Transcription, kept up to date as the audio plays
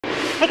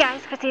Hey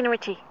guys, Christina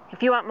Ritchie.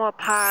 If you want more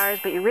pars,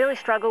 but you really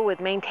struggle with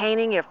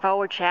maintaining your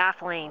forward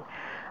shaft lean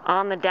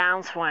on the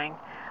downswing,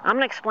 I'm going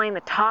to explain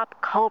the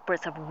top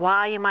culprits of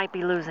why you might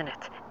be losing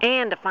it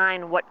and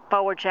define what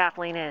forward shaft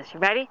lean is. You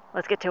ready?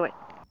 Let's get to it.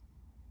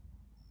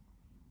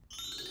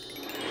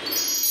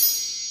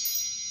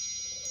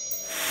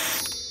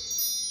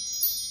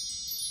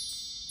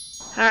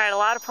 Alright, a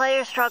lot of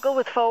players struggle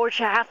with forward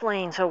shaft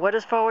lean. So what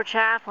is forward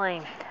shaft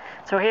lean?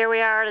 So here we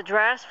are at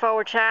address,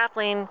 forward shaft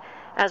lean.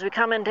 As we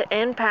come into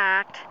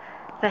impact,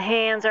 the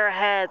hands are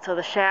ahead, so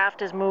the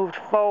shaft is moved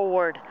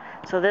forward.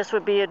 So this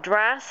would be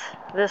address,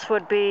 this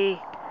would be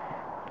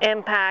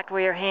impact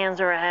where your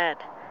hands are ahead.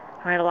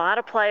 All right, a lot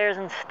of players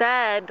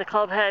instead, the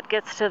club head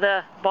gets to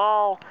the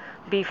ball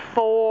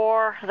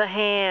before the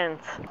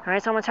hands. All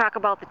right, so I'm going to talk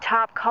about the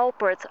top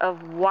culprits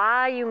of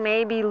why you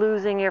may be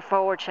losing your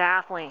forward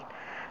shaft lean.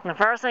 And the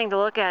first thing to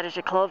look at is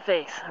your club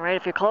face. All right,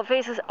 if your club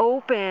face is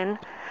open,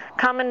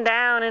 coming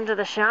down into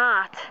the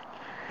shot,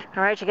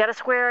 all right, you got to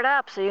square it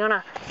up. So you're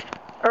going to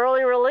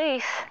early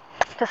release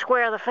to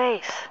square the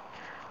face.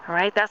 All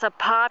right, that's a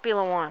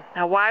popular one.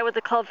 Now, why would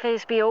the club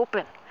face be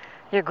open?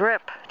 Your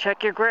grip.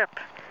 Check your grip.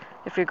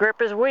 If your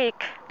grip is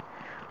weak,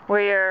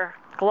 where your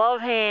glove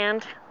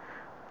hand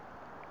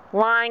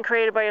line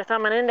created by your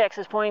thumb and index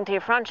is pointing to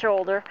your front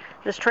shoulder,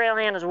 this trail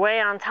hand is way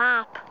on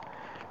top.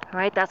 All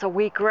right, that's a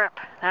weak grip.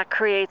 That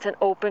creates an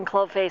open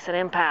club face and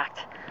impact.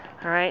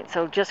 All right,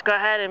 so just go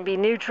ahead and be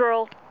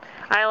neutral.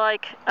 I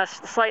like a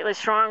slightly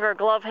stronger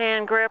glove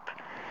hand grip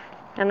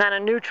and then a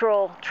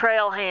neutral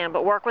trail hand,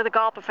 but work with a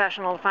golf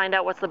professional to find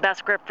out what's the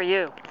best grip for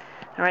you.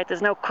 All right,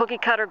 there's no cookie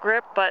cutter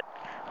grip, but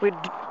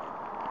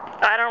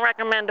I don't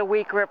recommend a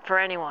weak grip for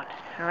anyone,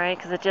 all right,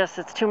 because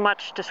it's too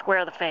much to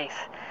square the face.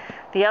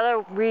 The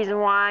other reason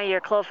why your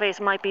club face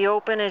might be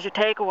open is your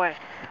takeaway.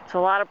 So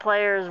a lot of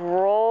players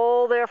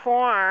roll their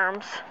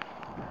forearms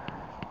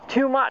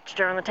too much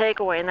during the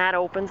takeaway, and that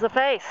opens the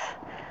face.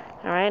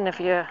 All right, and if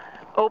you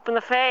open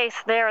the face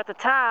there at the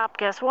top,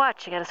 guess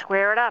what? You got to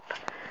square it up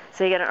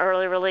so you get an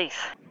early release.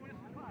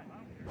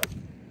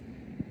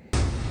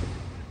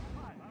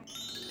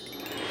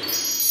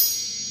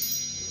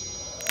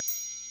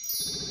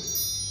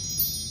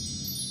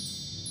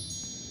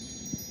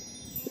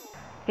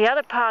 The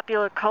other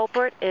popular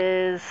culprit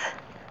is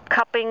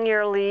cupping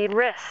your lead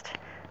wrist.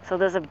 So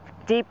there's a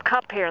deep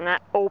cup here and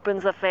that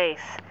opens the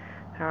face.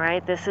 All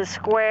right, this is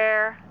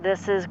square,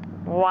 this is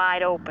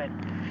wide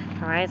open.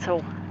 All right,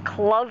 so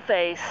club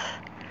face,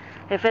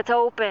 if it's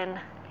open,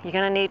 you're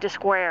going to need to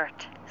square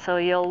it. So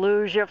you'll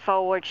lose your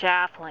forward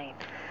shaft lean.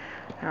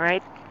 All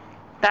right,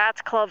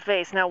 that's club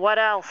face. Now what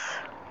else?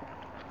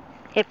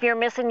 If you're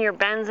missing your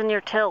bends and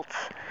your tilts,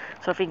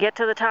 so if you get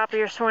to the top of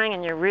your swing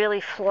and you're really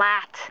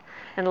flat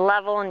and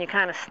level and you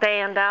kind of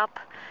stand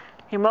up,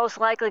 you're most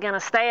likely going to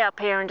stay up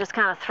here and just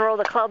kind of throw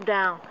the club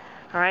down.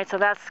 All right, so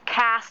that's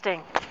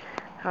casting.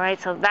 All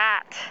right, so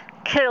that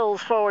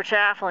kills forward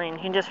shaft lean.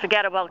 You can just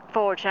forget about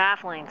forward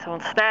shaft lean. So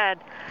instead,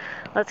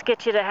 let's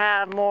get you to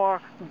have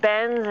more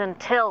bends and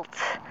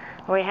tilts,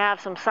 where we have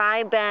some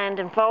side bend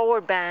and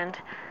forward bend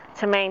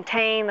to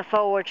maintain the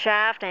forward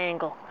shaft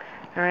angle.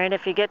 All right,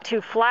 if you get too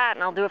flat,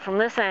 and I'll do it from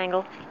this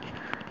angle,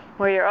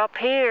 where you're up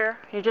here,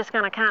 you're just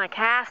going to kind of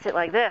cast it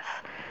like this.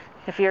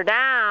 If you're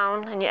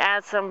down and you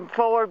add some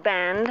forward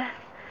bend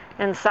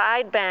and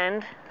side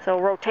bend, so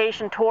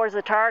rotation towards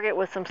the target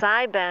with some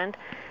side bend,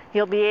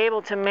 you'll be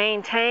able to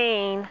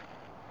maintain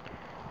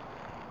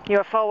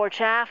your forward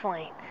shaft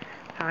lean.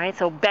 All right,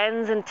 so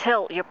bends and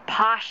tilt, your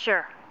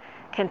posture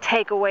can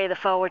take away the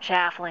forward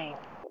shaft lean.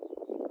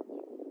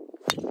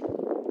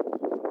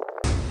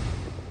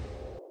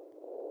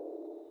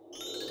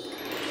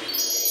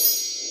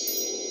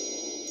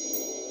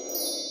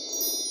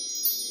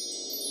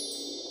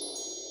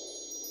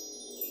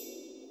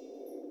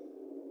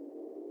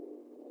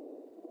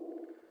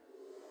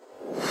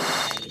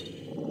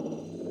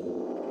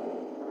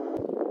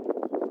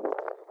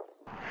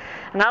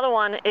 Another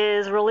one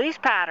is release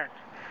pattern.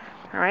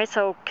 All right,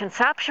 so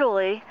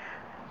conceptually,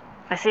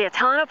 I see a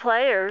ton of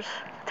players,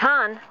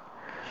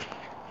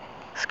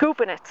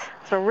 scooping it.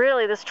 So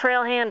really this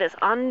trail hand is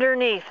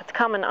underneath. It's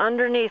coming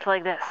underneath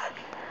like this.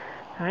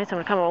 All right, so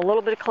I'm gonna come a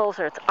little bit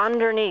closer. It's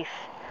underneath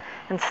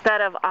instead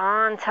of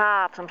on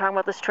top. So I'm talking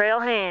about this trail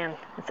hand.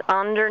 It's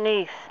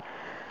underneath.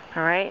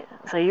 All right,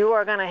 so you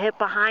are gonna hit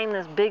behind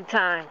this big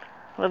time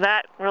with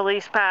that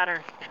release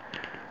pattern.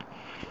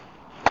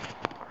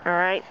 All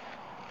right.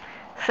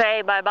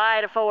 Say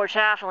bye-bye to forward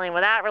shaft lean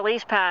with that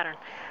release pattern.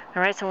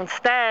 All right, so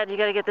instead, you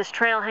got to get this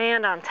trail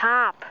hand on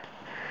top.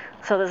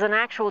 So there's an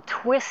actual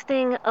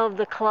twisting of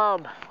the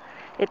club.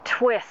 It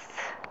twists.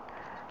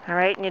 All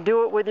right, and you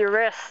do it with your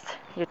wrist.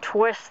 You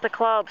twist the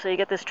club so you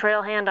get this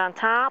trail hand on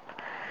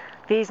top.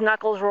 These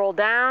knuckles roll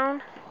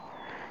down,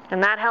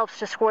 and that helps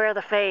to square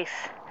the face.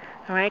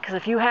 All right, because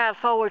if you have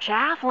forward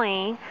shaft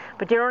lean,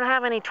 but you don't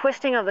have any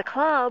twisting of the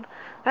club,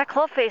 that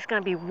club face is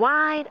going to be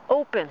wide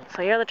open,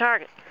 so you're the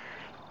target.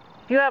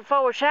 You have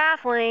forward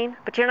shaft lean,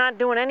 but you're not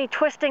doing any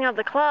twisting of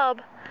the club,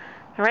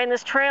 all right, and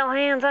this trail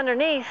hand's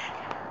underneath,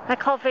 that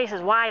club face is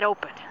wide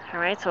open. All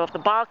right, so if the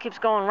ball keeps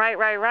going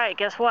right,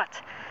 guess what?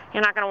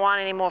 You're not going to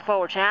want any more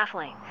forward shaft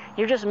lean.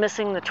 You're just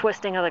missing the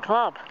twisting of the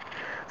club.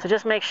 So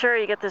just make sure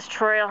you get this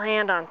trail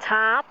hand on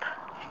top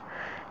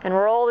and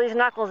roll these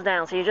knuckles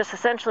down. So you're just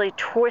essentially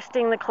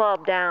twisting the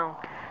club down,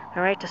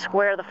 all right, to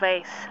square the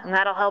face. And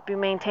that'll help you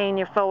maintain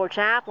your forward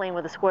shaft lean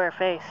with a square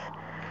face.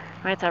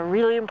 All right, it's a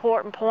really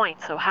important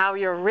point. So how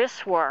your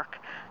wrists work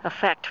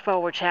affect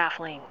forward shaft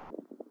lean.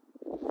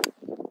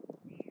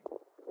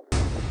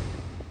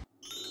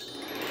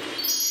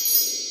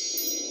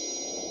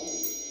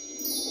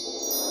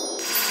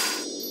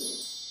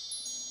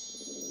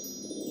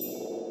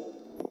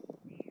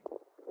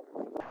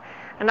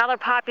 Another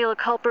popular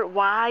culprit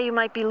why you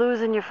might be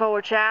losing your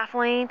forward shaft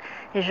lean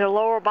is your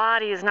lower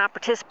body is not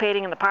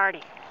participating in the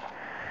party.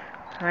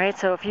 All right,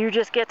 so if you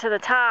just get to the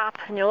top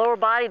and your lower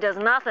body does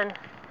nothing,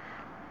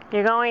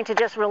 you're going to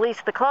just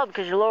release the club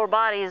because your lower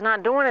body is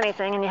not doing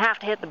anything and you have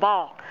to hit the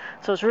ball.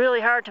 So it's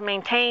really hard to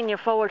maintain your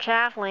forward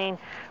shaft lean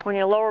when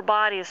your lower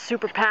body is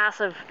super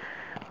passive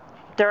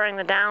during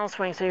the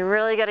downswing. So you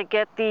really got to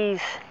get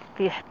the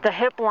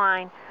hip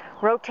line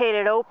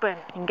rotated open.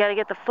 You got to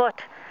get the foot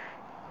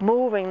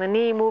moving, the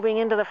knee moving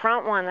into the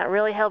front one. That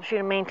really helps you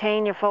to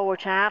maintain your forward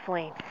shaft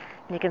lean.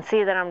 And you can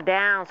see that I'm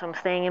down, so I'm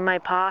staying in my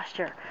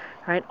posture.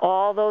 All right,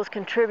 all those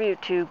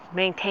contribute to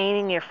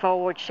maintaining your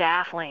forward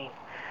shaft lean.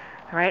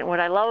 All right,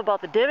 what I love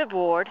about the divot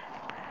board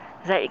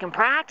is that you can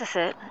practice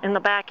it in the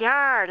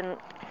backyard and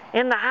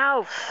in the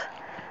house.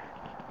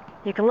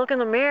 You can look in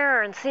the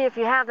mirror and see if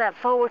you have that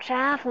forward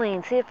shaft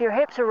lean, see if your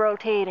hips are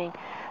rotating,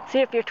 see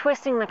if you're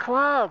twisting the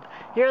club.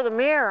 You're the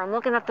mirror. I'm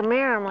looking at the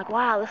mirror. I'm like,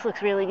 wow, this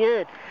looks really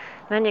good.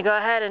 Then you go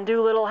ahead and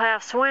do little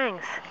half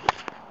swings.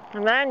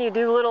 And then you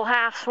do little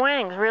half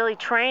swings, really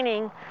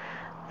training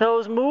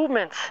those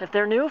movements if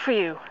they're new for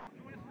you.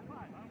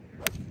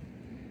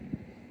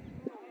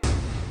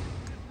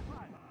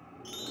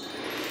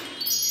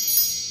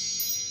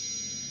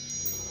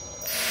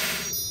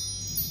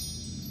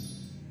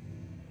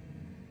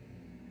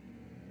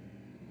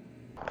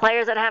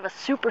 Players that have a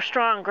super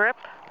strong grip,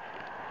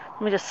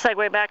 let me just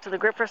segue back to the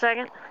grip for a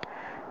second.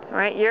 All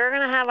right, you're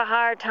going to have a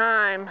hard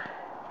time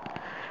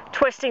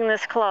twisting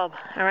this club,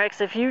 all right?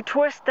 Because if you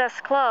twist this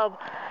club,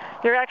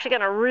 you're actually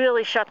going to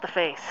really shut the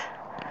face.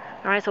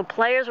 All right, so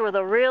players with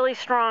a really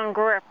strong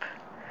grip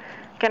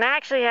can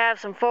actually have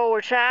some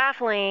forward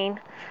shaft lean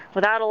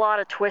without a lot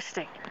of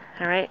twisting,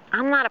 all right?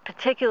 I'm not a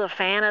particular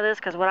fan of this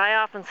because what I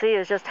often see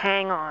is just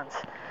hang-ons.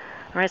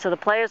 All right, so the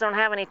players don't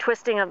have any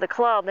twisting of the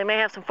club. They may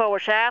have some forward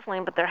shaft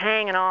lean, but they're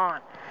hanging on,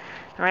 all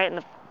right? And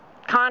the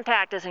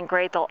contact isn't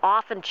great. They'll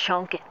often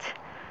chunk it.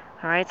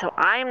 All right, so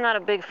I'm not a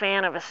big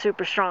fan of a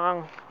super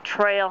strong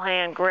trail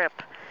hand grip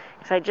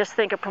because I just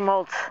think it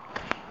promotes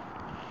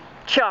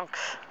chunks.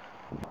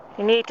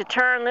 You need to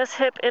turn this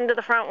hip into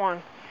the front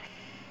one.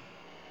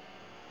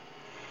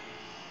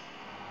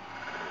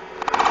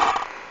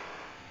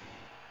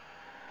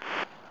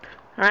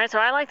 All right, so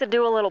I like to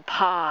do a little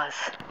pause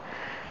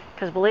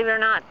because believe it or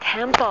not,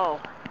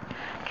 tempo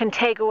can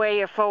take away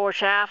your forward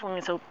shaft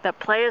lean. So the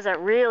players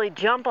that really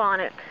jump on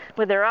it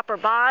with their upper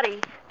body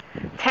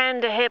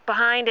tend to hit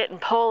behind it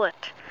and pull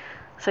it.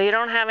 So you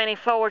don't have any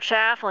forward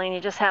shaft lean, you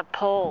just have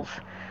pulls.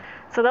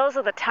 So those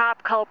are the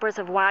top culprits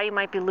of why you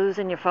might be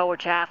losing your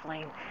forward shaft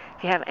lean.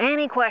 If you have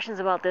any questions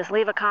about this,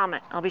 leave a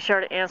comment. I'll be sure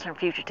to answer in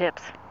future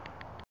tips.